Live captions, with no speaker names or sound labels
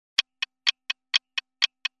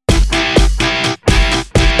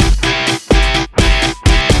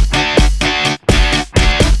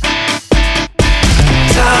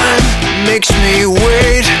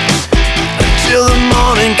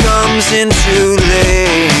too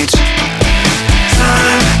late.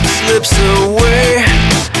 Time slips away,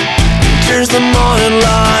 turns the morning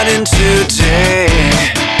light into day.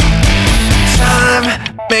 Time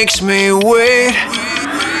makes me wait.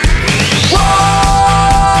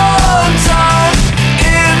 One time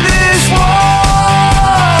in this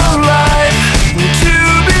one life, to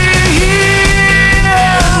be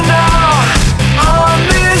here now on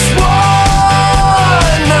this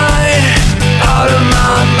one night, out of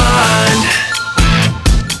my mind,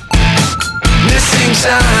 missing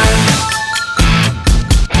time.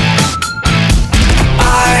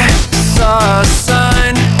 I saw a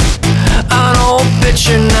sign, an old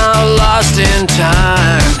picture now lost in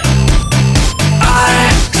time. I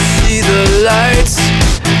see the lights,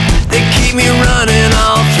 they keep me running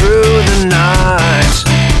all through the night.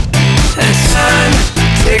 And time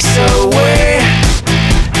takes away,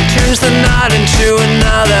 turns the night into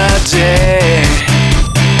another day.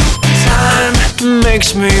 Time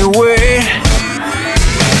makes me wait.